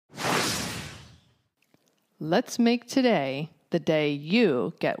Let's make today the day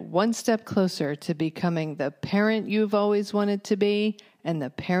you get one step closer to becoming the parent you've always wanted to be and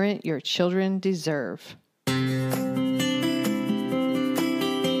the parent your children deserve.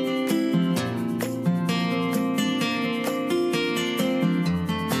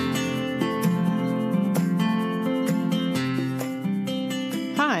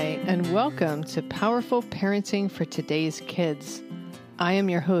 Hi, and welcome to Powerful Parenting for Today's Kids. I am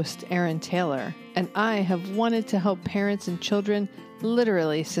your host, Erin Taylor, and I have wanted to help parents and children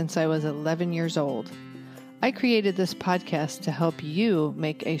literally since I was 11 years old. I created this podcast to help you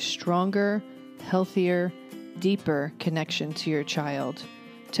make a stronger, healthier, deeper connection to your child,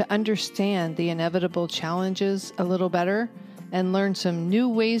 to understand the inevitable challenges a little better, and learn some new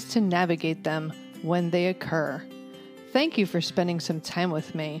ways to navigate them when they occur. Thank you for spending some time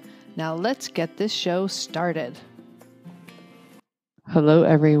with me. Now let's get this show started. Hello,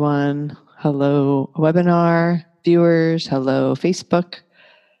 everyone. Hello, webinar viewers. Hello, Facebook.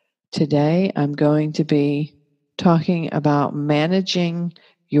 Today, I'm going to be talking about managing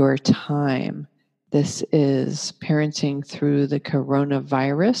your time. This is Parenting Through the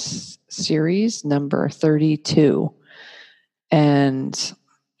Coronavirus series number 32. And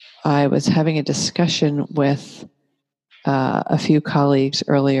I was having a discussion with a few colleagues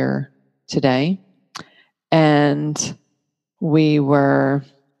earlier today, and we were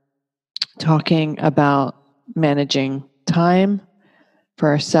talking about managing time for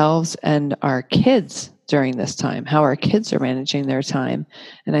ourselves and our kids during this time, how our kids are managing their time.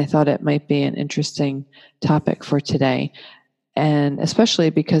 And I thought it might be an interesting topic for today, and especially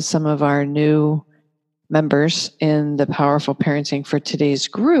because some of our new members in the Powerful Parenting for Today's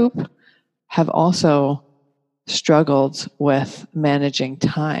group have also struggled with managing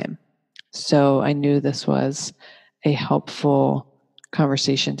time. So I knew this was a helpful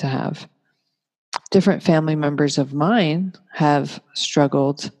conversation to have. Different family members of mine have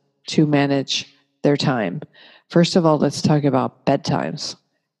struggled to manage their time. First of all, let's talk about bedtimes.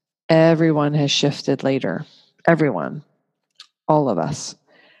 Everyone has shifted later. Everyone. All of us.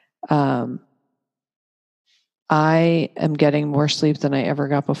 I am getting more sleep than I ever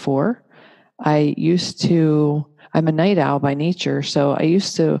got before. I'm a night owl by nature, so I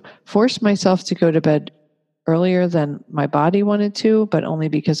used to force myself to go to bed earlier than my body wanted to, but only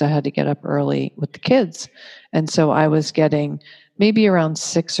because I had to get up early with the kids. And so I was getting maybe around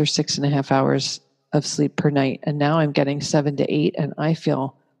 6 or 6.5 hours of sleep per night. And now I'm getting 7 to 8, and I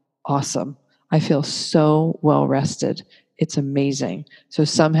feel awesome. I feel so well rested. It's amazing. So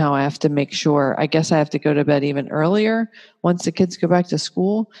somehow I have to make sure, I guess I have to go to bed even earlier once the kids go back to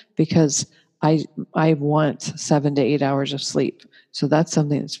school, because I want 7 to 8 hours of sleep. So that's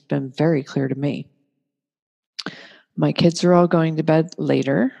something that's been very clear to me. My kids are all going to bed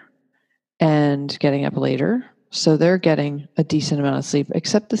later and getting up later. So they're getting a decent amount of sleep,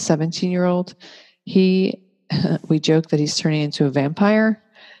 except the 17-year-old. We joke that he's turning into a vampire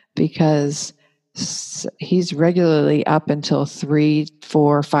because he's regularly up until 3,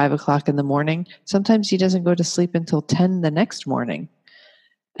 4, 5 o'clock in the morning. Sometimes he doesn't go to sleep until 10 the next morning.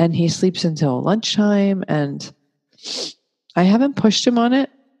 And he sleeps until lunchtime, and I haven't pushed him on it.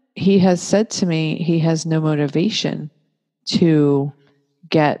 He has said to me he has no motivation to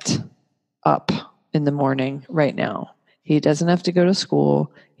get up in the morning right now. He doesn't have to go to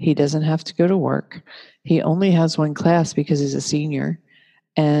school. He doesn't have to go to work. He only has one class because he's a senior,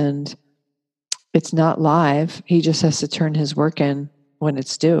 and it's not live. He just has to turn his work in when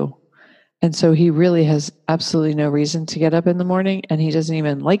it's due. And so he really has absolutely no reason to get up in the morning, and he doesn't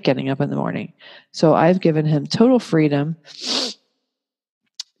even like getting up in the morning. So I've given him total freedom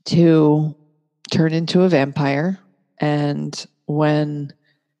to turn into a vampire. And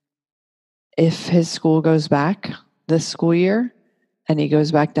if his school goes back this school year and he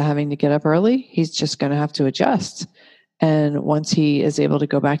goes back to having to get up early, he's just going to have to adjust. And once he is able to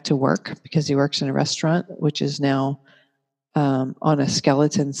go back to work, because he works in a restaurant, which is now on a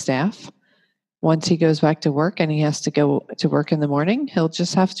skeleton staff, once he goes back to work and he has to go to work in the morning, he'll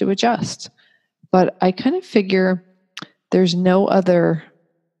just have to adjust. But I kind of figure there's no other,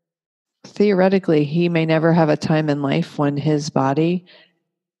 theoretically, he may never have a time in life when his body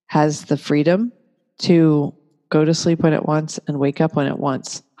has the freedom to go to sleep when it wants and wake up when it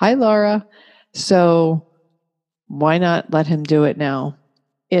wants. Hi, Laura. So why not let him do it now?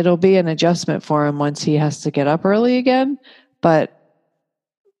 It'll be an adjustment for him once he has to get up early again, but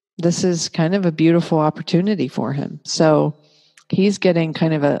this is kind of a beautiful opportunity for him. So he's getting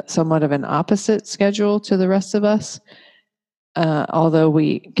kind of somewhat of an opposite schedule to the rest of us. Although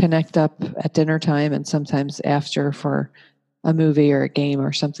we connect up at dinner time and sometimes after for a movie or a game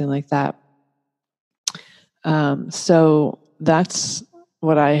or something like that. So that's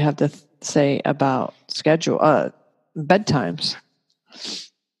what I have to say about bedtimes.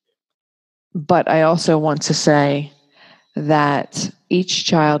 But I also want to say that each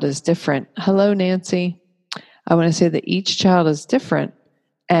child is different. Hello, Nancy. I want to say that each child is different,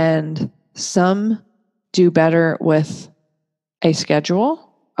 and some do better with a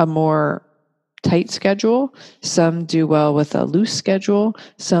schedule, a more tight schedule. Some do well with a loose schedule.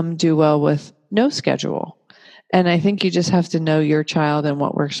 Some do well with no schedule. And I think you just have to know your child and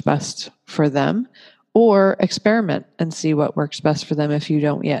what works best for them, or experiment and see what works best for them if you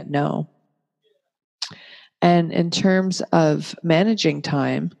don't yet know. And in terms of managing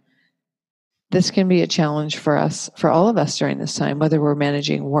time, this can be a challenge for us, for all of us during this time, whether we're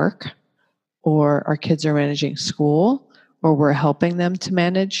managing work or our kids are managing school or we're helping them to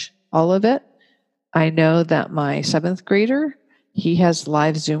manage all of it. I know that my 7th grader, he has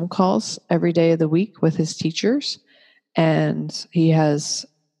live Zoom calls every day of the week with his teachers, and he has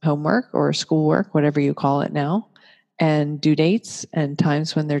homework or schoolwork, whatever you call it now, and due dates and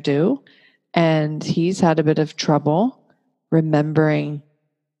times when they're due. And he's had a bit of trouble remembering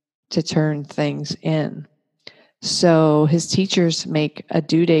to turn things in. So his teachers make a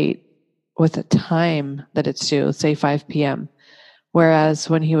due date with a time that it's due, say 5 p.m. Whereas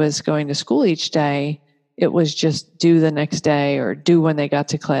when he was going to school each day, it was just due the next day or due when they got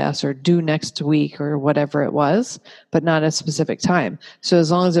to class or due next week or whatever it was, but not a specific time. So as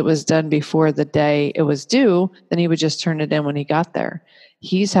long as it was done before the day it was due, then he would just turn it in when he got there.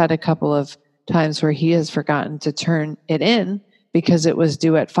 He's had a couple of times where he has forgotten to turn it in because it was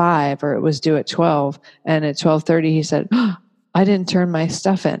due at 5 or it was due at 12. And at 12:30, he said, oh, I didn't turn my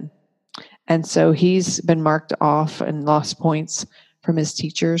stuff in. And so he's been marked off and lost points from his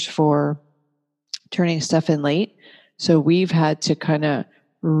teachers for turning stuff in late. So we've had to kind of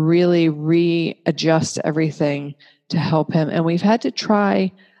really readjust everything to help him. And we've had to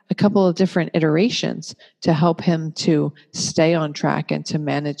try a couple of different iterations to help him to stay on track and to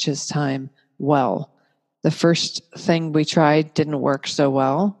manage his time well. The first thing we tried didn't work so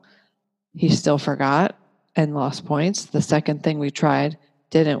well. He still forgot and lost points. The second thing we tried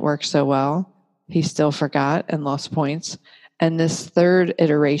didn't work so well. He still forgot and lost points. And this third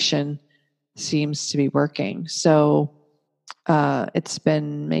iteration seems to be working. So it's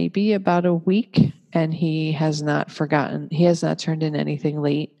been maybe about a week and he has not forgotten. He has not turned in anything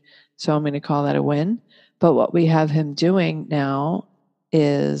late. So I'm going to call that a win. But what we have him doing now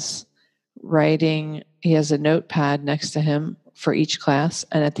is writing. He has a notepad next to him for each class.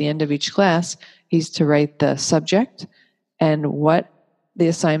 And at the end of each class, he's to write the subject and what the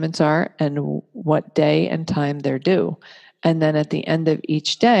assignments are and what day and time they're due. And then at the end of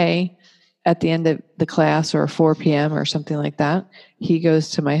each day, at the end of the class or 4 p.m. or something like that, he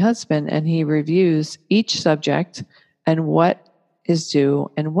goes to my husband and he reviews each subject and what is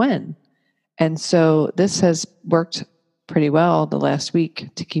due and when. And so this has worked pretty well the last week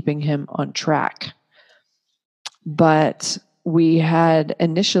to keeping him on track. But we had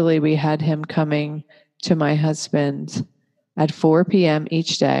him coming to my husband at 4 p.m.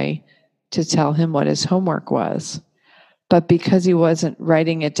 each day to tell him what his homework was. But because he wasn't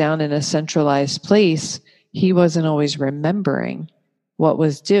writing it down in a centralized place, he wasn't always remembering what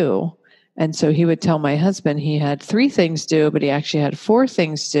was due. And so he would tell my husband he had 3 things due, but he actually had 4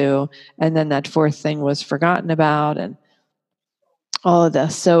 things due. And then that 4th thing was forgotten about and all of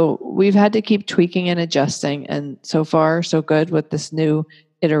this. So we've had to keep tweaking and adjusting. And so far, so good with this new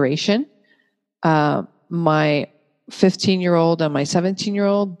iteration. My 15-year-old and my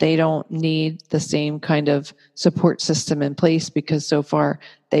 17-year-old, they don't need the same kind of support system in place because so far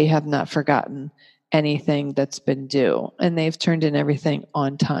they have not forgotten anything that's been due and they've turned in everything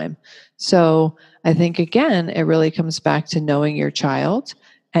on time. So I think, again, it really comes back to knowing your child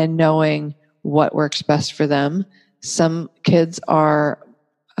and knowing what works best for them. Some kids have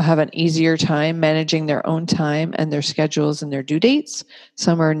an easier time managing their own time and their schedules and their due dates.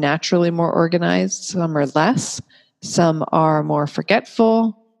 Some are naturally more organized, some are less. Some are more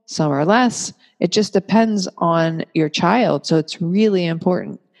forgetful, some are less. It just depends on your child. So it's really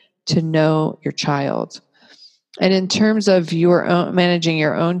important to know your child. And in terms of managing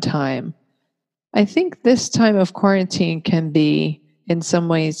your own time, I think this time of quarantine can be in some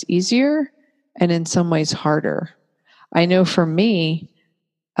ways easier and in some ways harder. I know for me,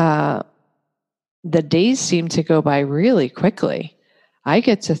 the days seem to go by really quickly. I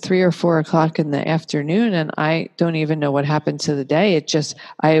get to 3 or 4 o'clock in the afternoon and I don't even know what happened to the day.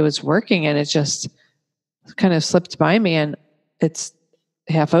 I was working and it just kind of slipped by me and it's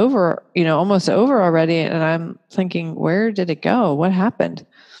half over, almost over already. And I'm thinking, where did it go? What happened?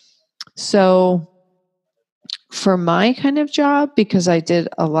 So For my kind of job, because I did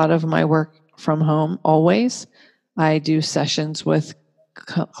a lot of my work from home always, I do sessions with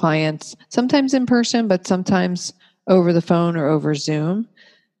clients, sometimes in person, but sometimes over the phone or over Zoom.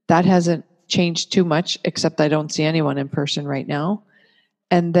 That hasn't changed too much, except I don't see anyone in person right now.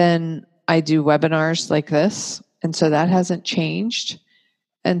 And then I do webinars like this. And so that hasn't changed.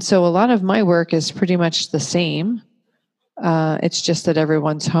 And so a lot of my work is pretty much the same. It's just that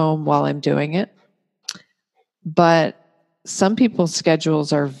everyone's home while I'm doing it. But some people's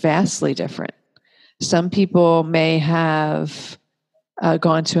schedules are vastly different. Some people may have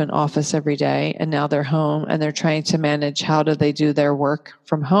gone to an office every day and now they're home and they're trying to manage how do they do their work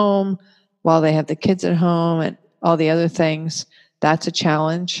from home while they have the kids at home and all the other things. That's a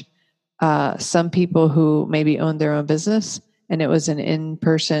challenge. Some people who maybe own their own business and it was an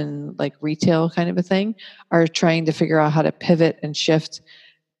in-person like retail kind of a thing are trying to figure out how to pivot and shift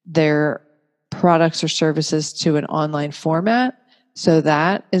their products or services to an online format. So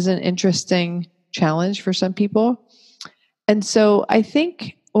that is an interesting challenge for some people. And so I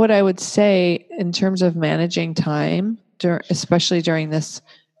think what I would say in terms of managing time, especially during this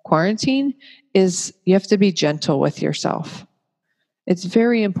quarantine, is you have to be gentle with yourself. It's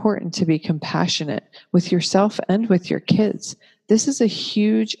very important to be compassionate with yourself and with your kids. This is a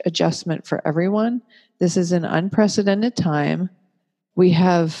huge adjustment for everyone. This is an unprecedented time. We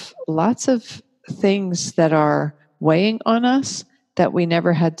have lots of things that are weighing on us that we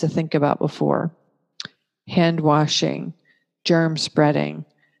never had to think about before. Hand washing, germ spreading,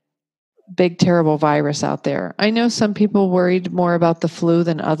 big terrible virus out there. I know some people worried more about the flu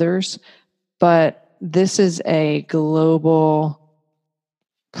than others, but this is a global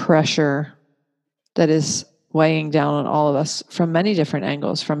pressure that is weighing down on all of us from many different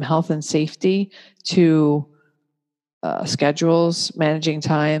angles, from health and safety to schedules, managing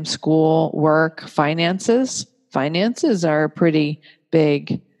time, school, work, finances. Finances are a pretty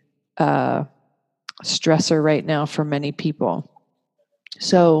big stressor right now for many people.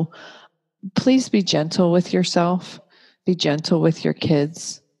 So please be gentle with yourself. Be gentle with your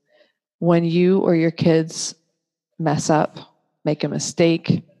kids. When you or your kids mess up, make a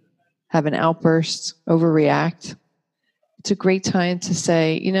mistake, have an outburst, overreact, it's a great time to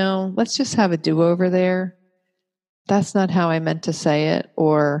say, let's just have a do-over there. That's not how I meant to say it,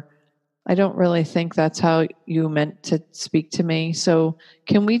 or I don't really think that's how you meant to speak to me. So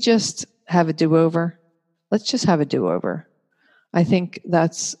can we just have a do-over? Let's just have a do-over. I think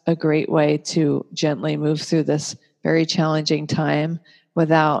that's a great way to gently move through this very challenging time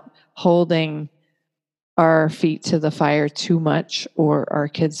without holding our feet to the fire too much or our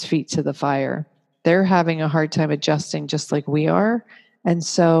kids' feet to the fire. They're having a hard time adjusting just like we are. And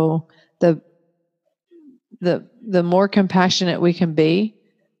so the more compassionate we can be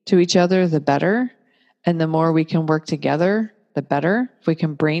to each other, the better. And the more we can work together, the better. If we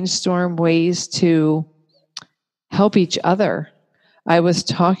can brainstorm ways to help each other. I was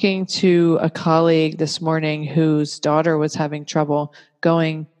talking to a colleague this morning whose daughter was having trouble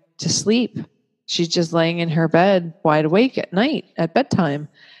going to sleep. She's just laying in her bed wide awake at night at bedtime.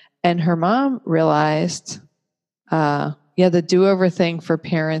 And her mom realized, the do-over thing for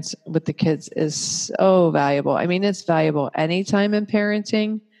parents with the kids is so valuable. I mean, it's valuable anytime in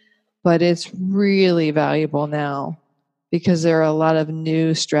parenting, but it's really valuable now because there are a lot of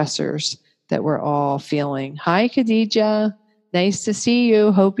new stressors that we're all feeling. Hi, Khadija. Nice to see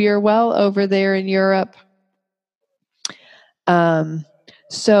you. Hope you're well over there in Europe.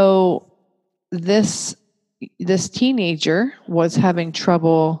 So this teenager was having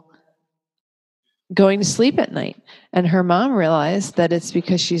trouble going to sleep at night. And her mom realized that it's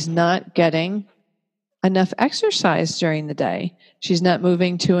because she's not getting enough exercise during the day. She's not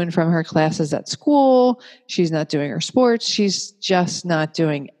moving to and from her classes at school. She's not doing her sports. She's just not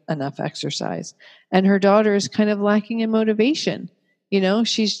doing enough exercise. And her daughter is kind of lacking in motivation.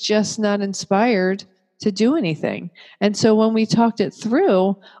 She's just not inspired to do anything. And so when we talked it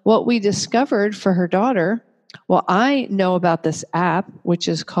through, what we discovered for her daughter, well, I know about this app, which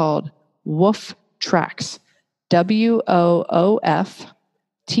is called Woof Tracks, WOOFTRAX.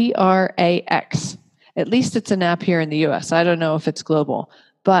 At least it's an app here in the US. I don't know if it's global,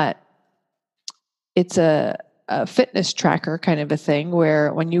 but it's a fitness tracker kind of a thing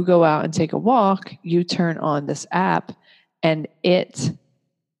where when you go out and take a walk, you turn on this app and it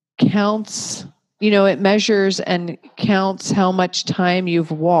counts, it measures and counts how much time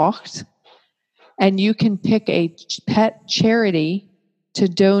you've walked. And you can pick a pet charity to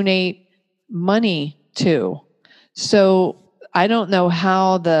donate money to. So I don't know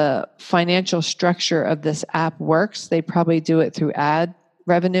how the financial structure of this app works. They probably do it through ad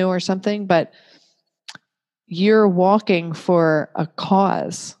revenue or something, but you're walking for a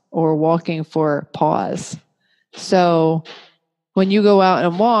cause or walking for pause. So when you go out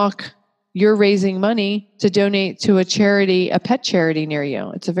and walk, you're raising money to donate to a charity, a pet charity near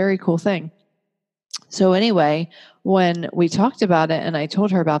you. It's a very cool thing. So anyway, when we talked about it and I told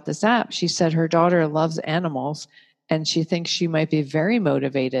her about this app, she said her daughter loves animals and she thinks she might be very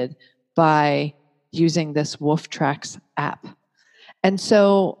motivated by using this Wolf Tracks app. And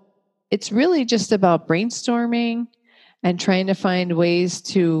so it's really just about brainstorming and trying to find ways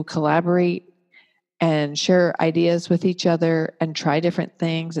to collaborate and share ideas with each other and try different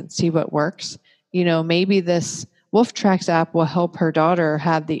things and see what works. Maybe this Wolf Tracks app will help her daughter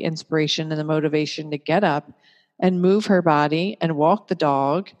have the inspiration and the motivation to get up and move her body and walk the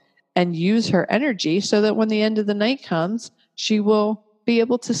dog and use her energy so that when the end of the night comes, she will be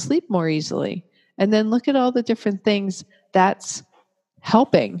able to sleep more easily. And then look at all the different things that's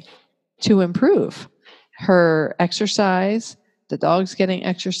helping to improve her exercise. The dog's getting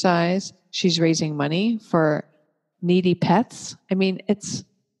exercise. She's raising money for needy pets. I mean, it's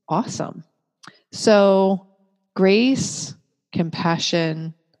awesome. So, grace,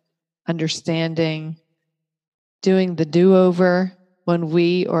 compassion, understanding, doing the do-over when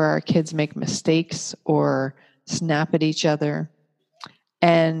we or our kids make mistakes or snap at each other,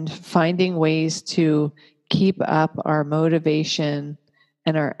 and finding ways to keep up our motivation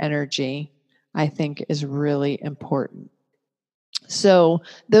and our energy, I think is really important. So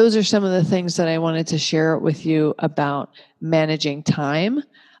those are some of the things that I wanted to share with you about managing time.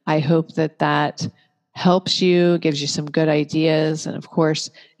 I hope that helps you, gives you some good ideas. And of course,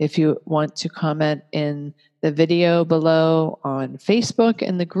 if you want to comment in the video below on Facebook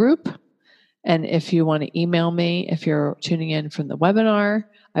in the group, and if you want to email me, if you're tuning in from the webinar,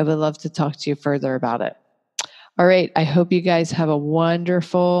 I would love to talk to you further about it. All right. I hope you guys have a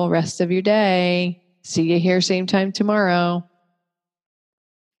wonderful rest of your day. See you here same time tomorrow.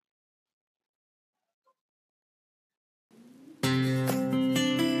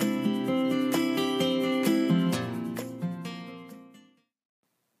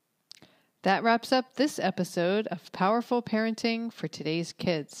 That wraps up this episode of Powerful Parenting for Today's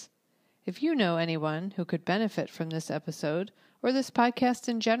Kids. If you know anyone who could benefit from this episode or this podcast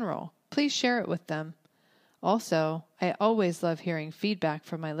in general, please share it with them. Also, I always love hearing feedback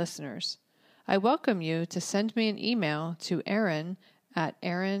from my listeners. I welcome you to send me an email to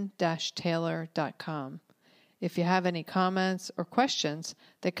erin@erin-taylor.com if you have any comments or questions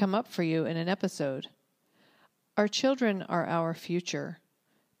that come up for you in an episode. Our children are our future.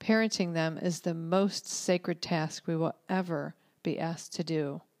 Parenting them is the most sacred task we will ever be asked to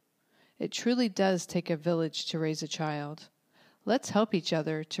do. It truly does take a village to raise a child. Let's help each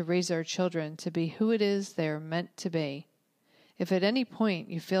other to raise our children to be who it is they are meant to be. If at any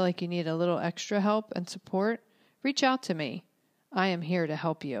point you feel like you need a little extra help and support, reach out to me. I am here to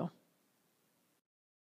help you.